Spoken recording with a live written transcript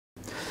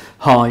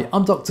Hi,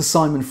 I'm Dr.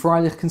 Simon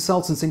Freilich,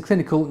 consultant in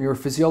clinical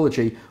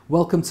neurophysiology.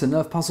 Welcome to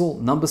Nerve Puzzle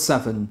number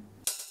 7.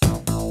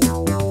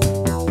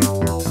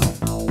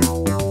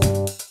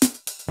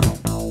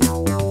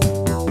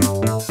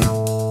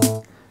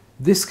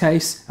 This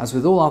case, as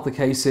with all other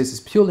cases,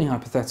 is purely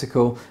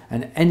hypothetical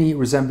and any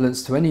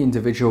resemblance to any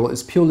individual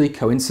is purely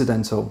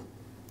coincidental.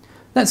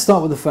 Let's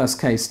start with the first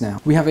case now.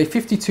 We have a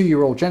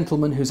 52-year-old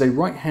gentleman who's a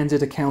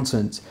right-handed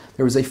accountant.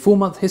 There is a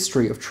 4-month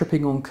history of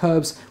tripping on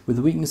curbs with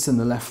weakness in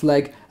the left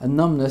leg and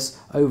numbness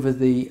over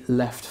the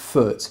left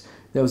foot.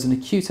 There was an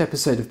acute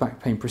episode of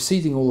back pain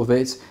preceding all of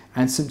it,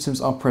 and symptoms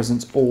are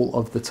present all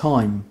of the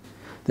time.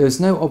 There is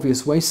no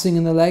obvious wasting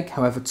in the leg,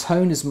 however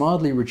tone is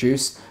mildly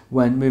reduced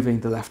when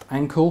moving the left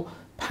ankle.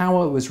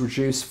 Power was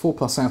reduced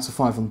 4+ out of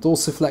 5 on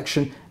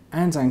dorsiflexion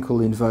and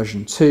ankle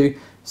inversion 2.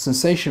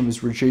 Sensation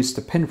was reduced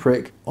to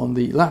pinprick on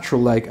the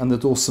lateral leg and the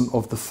dorsum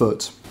of the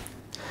foot.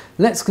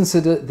 Let's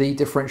consider the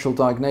differential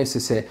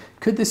diagnosis here.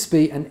 Could this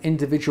be an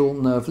individual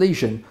nerve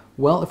lesion?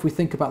 Well, if we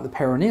think about the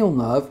peroneal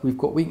nerve, we've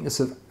got weakness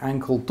of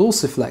ankle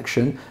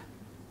dorsiflexion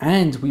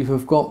and we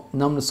have got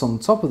numbness on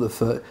the top of the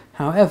foot.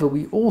 However,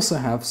 we also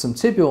have some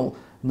tibial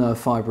nerve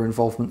fibre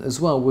involvement as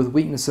well, with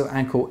weakness of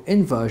ankle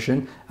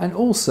inversion and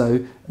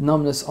also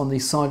numbness on the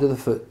side of the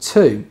foot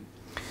too.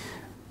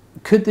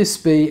 Could this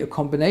be a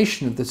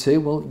combination of the two?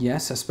 Well,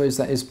 yes, I suppose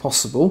that is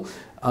possible.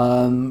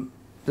 It'll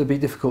be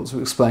difficult to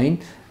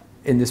explain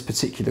in this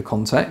particular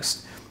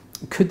context.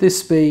 Could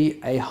this be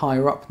a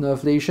higher up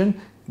nerve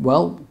lesion?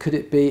 Well, could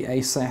it be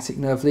a sciatic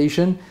nerve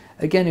lesion?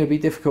 Again, it would be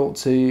difficult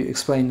to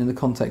explain in the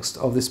context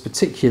of this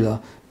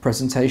particular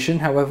presentation.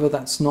 However,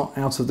 that's not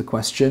out of the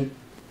question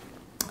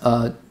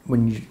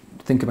when you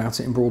think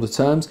about it in broader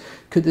terms.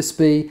 Could this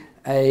be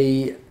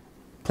a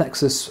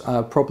plexus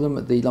problem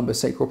at the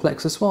lumbosacral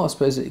plexus? Well, I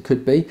suppose it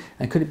could be.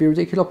 And could it be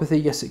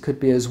radiculopathy? Yes, it could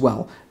be as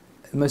well.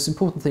 The most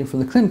important thing from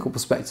the clinical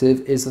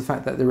perspective is the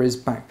fact that there is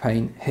back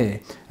pain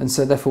here. And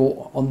so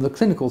therefore, on the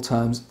clinical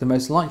terms, the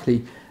most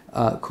likely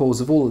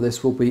cause of all of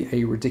this will be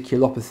a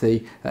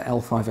radiculopathy at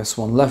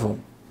L5-S1 level.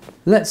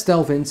 Let's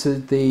delve into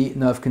the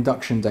nerve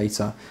conduction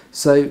data.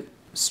 So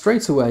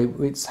straight away,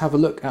 let's have a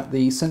look at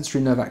the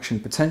sensory nerve action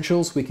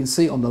potentials. We can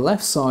see on the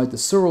left side, the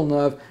sural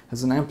nerve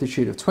has an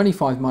amplitude of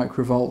 25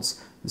 microvolts.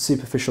 The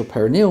superficial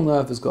peroneal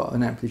nerve has got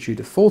an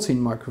amplitude of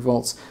 14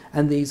 microvolts,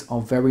 and these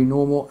are very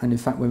normal. And in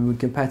fact, when we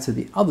compare to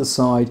the other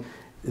side,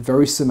 they're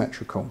very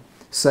symmetrical.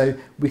 So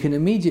we can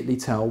immediately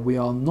tell we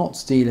are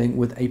not dealing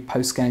with a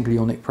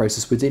postganglionic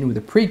process. We're dealing with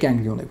a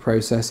preganglionic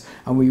process,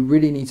 and we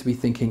really need to be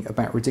thinking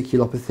about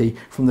radiculopathy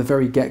from the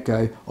very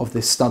get-go of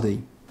this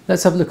study.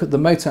 Let's have a look at the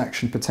motor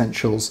action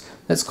potentials.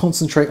 Let's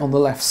concentrate on the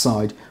left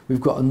side.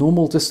 We've got a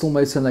normal distal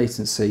motor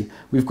latency.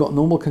 We've got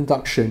normal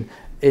conduction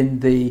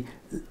in the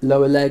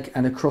lower leg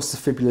and across the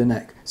fibular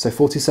neck. So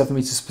 47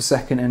 meters per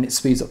second, and it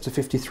speeds up to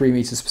 53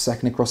 meters per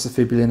second across the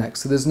fibular neck.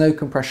 So there's no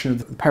compression of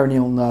the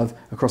peroneal nerve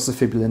across the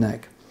fibular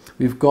neck.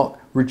 We've got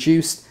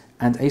reduced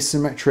and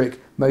asymmetric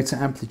motor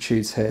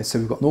amplitudes here. So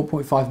we've got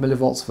 0.5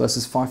 millivolts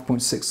versus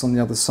 5.6 on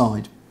the other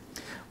side.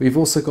 We've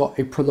also got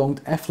a prolonged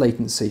F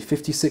latency,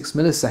 56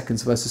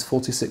 milliseconds versus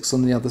 46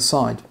 on the other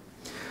side.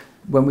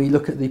 When we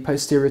look at the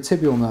posterior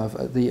tibial nerve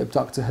at the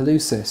abductor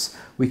hallucis,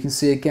 we can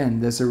see again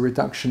there's a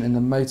reduction in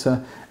the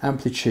motor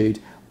amplitude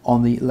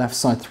on the left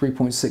side,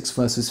 3.6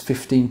 versus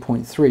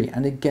 15.3,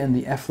 and again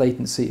the F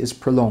latency is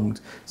prolonged.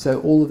 So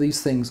all of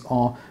these things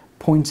are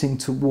pointing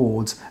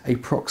towards a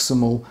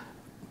proximal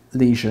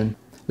lesion.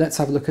 Let's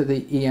have a look at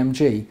the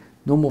EMG.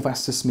 Normal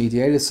vastus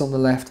medialis on the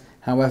left,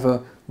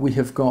 however we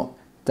have got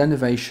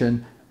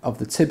denervation of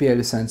the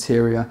tibialis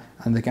anterior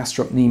and the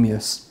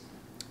gastrocnemius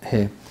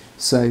here.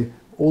 So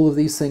all of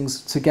these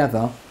things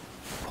together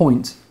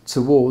point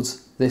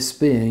towards this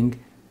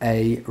being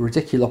a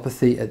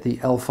radiculopathy at the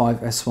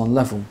L5-S1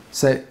 level.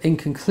 So in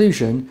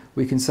conclusion,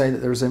 we can say that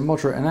there is a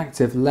moderate and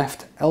active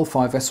left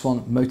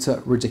L5-S1 motor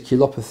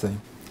radiculopathy.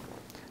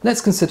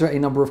 Let's consider a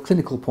number of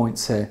clinical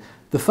points here.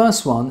 The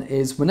first one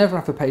is whenever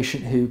I have a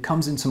patient who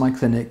comes into my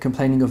clinic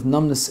complaining of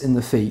numbness in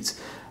the feet,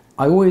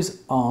 I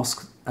always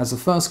ask as a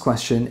first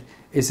question,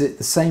 is it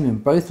the same in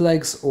both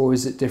legs or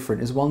is it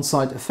different? Is one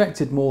side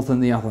affected more than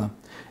the other?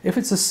 If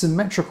it's a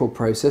symmetrical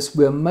process,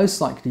 we're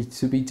most likely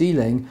to be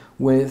dealing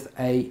with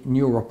a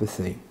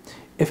neuropathy.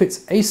 If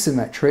it's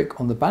asymmetric,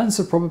 on the balance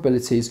of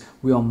probabilities,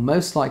 we are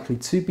most likely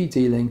to be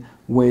dealing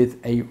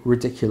with a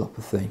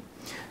radiculopathy.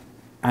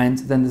 And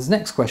then the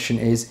next question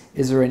is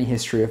there any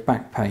history of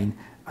back pain?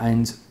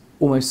 And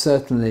almost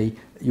certainly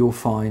you'll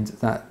find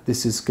that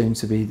this is going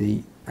to be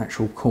the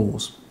actual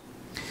cause.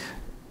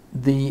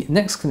 The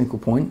next clinical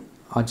point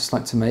I'd just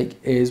like to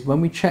make is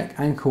when we check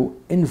ankle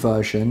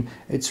inversion,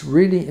 it's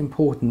really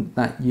important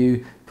that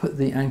you put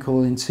the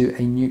ankle into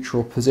a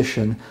neutral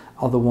position.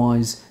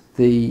 Otherwise,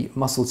 the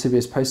muscle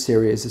tibialis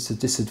posterior is at a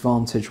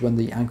disadvantage when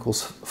the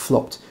ankle's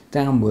flopped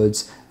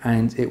downwards,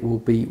 and it will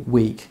be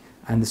weak,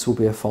 and this will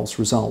be a false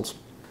result.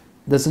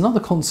 There's another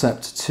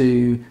concept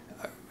to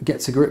get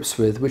to grips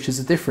with, which is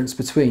the difference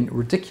between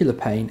radicular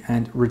pain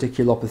and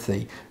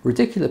radiculopathy.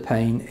 Radicular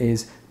pain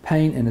is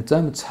pain in a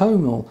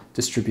dermatomal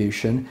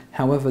distribution,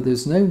 however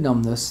there's no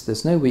numbness,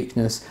 there's no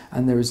weakness,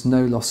 and there is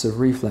no loss of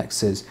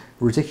reflexes.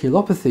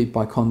 Radiculopathy,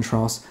 by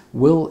contrast,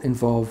 will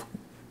involve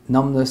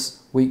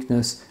numbness,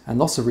 weakness, and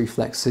loss of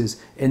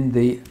reflexes in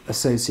the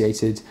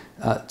associated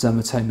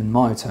dermatome and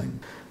myotome.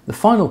 The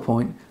final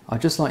point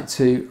I'd just like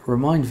to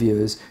remind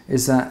viewers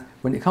is that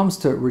when it comes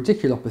to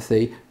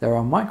radiculopathy, there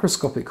are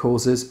microscopic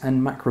causes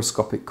and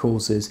macroscopic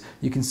causes.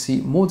 You can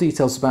see more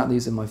details about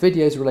these in my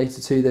videos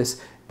related to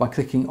this by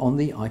clicking on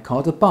the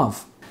iCard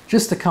above.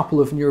 Just a couple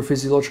of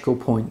neurophysiological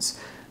points.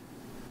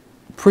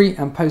 Pre-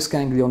 and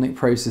post-ganglionic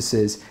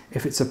processes.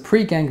 If it's a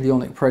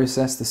pre-ganglionic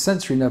process, the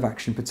sensory nerve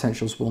action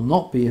potentials will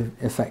not be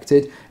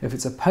affected. If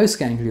it's a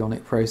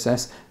post-ganglionic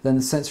process, then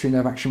the sensory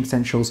nerve action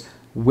potentials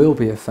will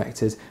be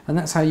affected, and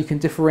that's how you can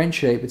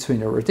differentiate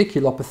between a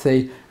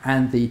radiculopathy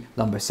and the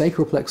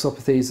lumbosacral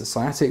plexopathies, the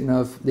sciatic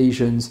nerve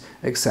lesions,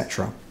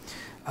 etc.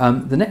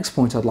 The next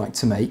point I'd like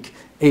to make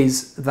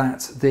is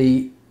that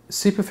the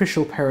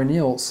superficial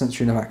perineal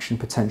sensory nerve action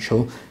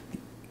potential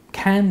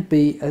can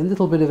be a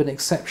little bit of an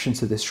exception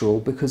to this rule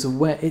because of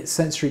where its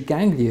sensory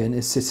ganglion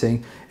is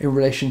sitting in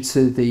relation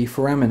to the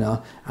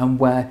foramina and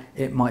where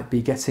it might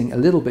be getting a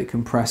little bit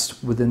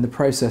compressed within the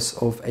process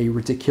of a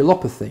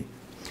radiculopathy.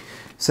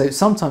 So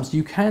sometimes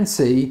you can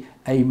see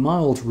a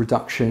mild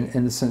reduction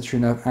in the sensory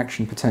nerve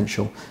action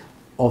potential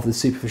of the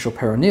superficial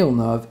perineal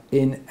nerve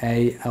in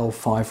a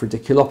L5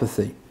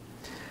 radiculopathy.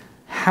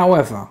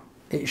 However,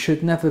 it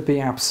should never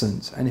be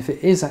absent, and if it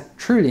is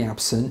truly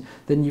absent,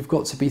 then you've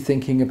got to be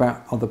thinking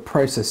about other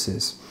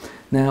processes.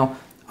 Now,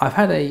 I've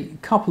had a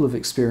couple of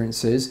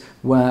experiences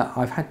where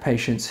I've had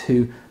patients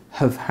who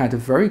have had a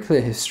very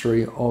clear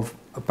history of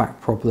a back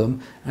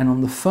problem, and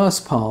on the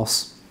first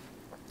pass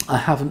I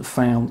haven't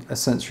found a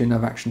sensory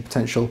nerve action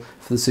potential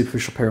for the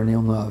superficial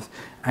perineal nerve,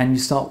 and you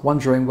start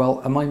wondering,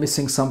 well, am I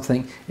missing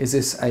something? Is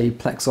this a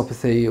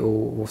plexopathy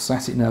or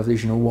sciatic nerve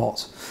lesion or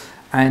what?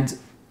 And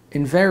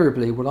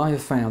invariably what I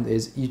have found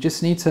is you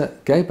just need to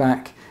go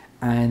back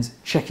and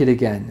check it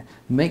again.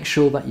 Make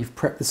sure that you've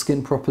prepped the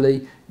skin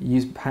properly.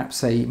 Use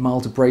perhaps a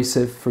mild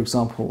abrasive, for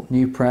example,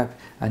 New Prep,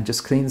 and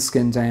just clean the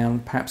skin down.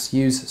 Perhaps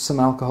use some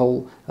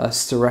alcohol,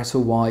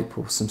 Steretal wipe,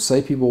 or some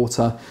soapy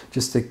water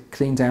just to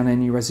clean down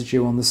any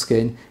residue on the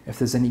skin. If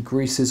there's any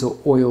greases or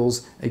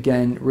oils,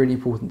 again, really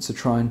important to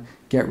try and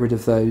get rid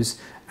of those.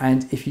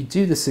 And if you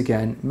do this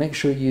again, make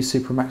sure you use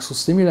supramaxillary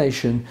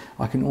stimulation.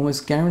 I can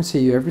almost guarantee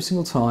you every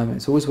single time, and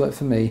it's always worked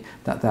for me,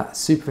 that that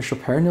superficial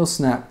perineal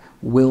snap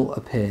will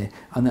appear,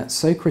 and that's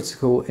so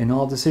critical in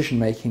our decision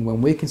making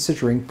when we're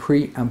considering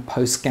pre and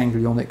post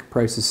ganglionic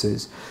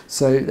processes.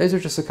 So those are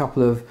just a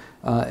couple of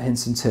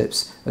hints and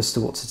tips as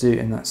to what to do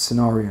in that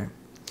scenario.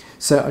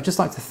 So I'd just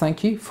like to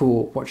thank you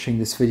for watching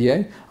this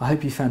video. I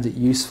hope you found it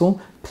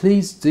useful.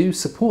 Please do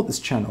support this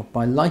channel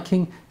by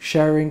liking,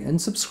 sharing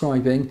and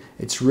subscribing.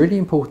 It's really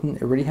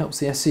important. It really helps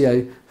the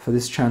SEO for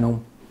this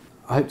channel.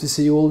 I hope to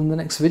see you all in the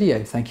next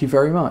video. Thank you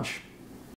very much.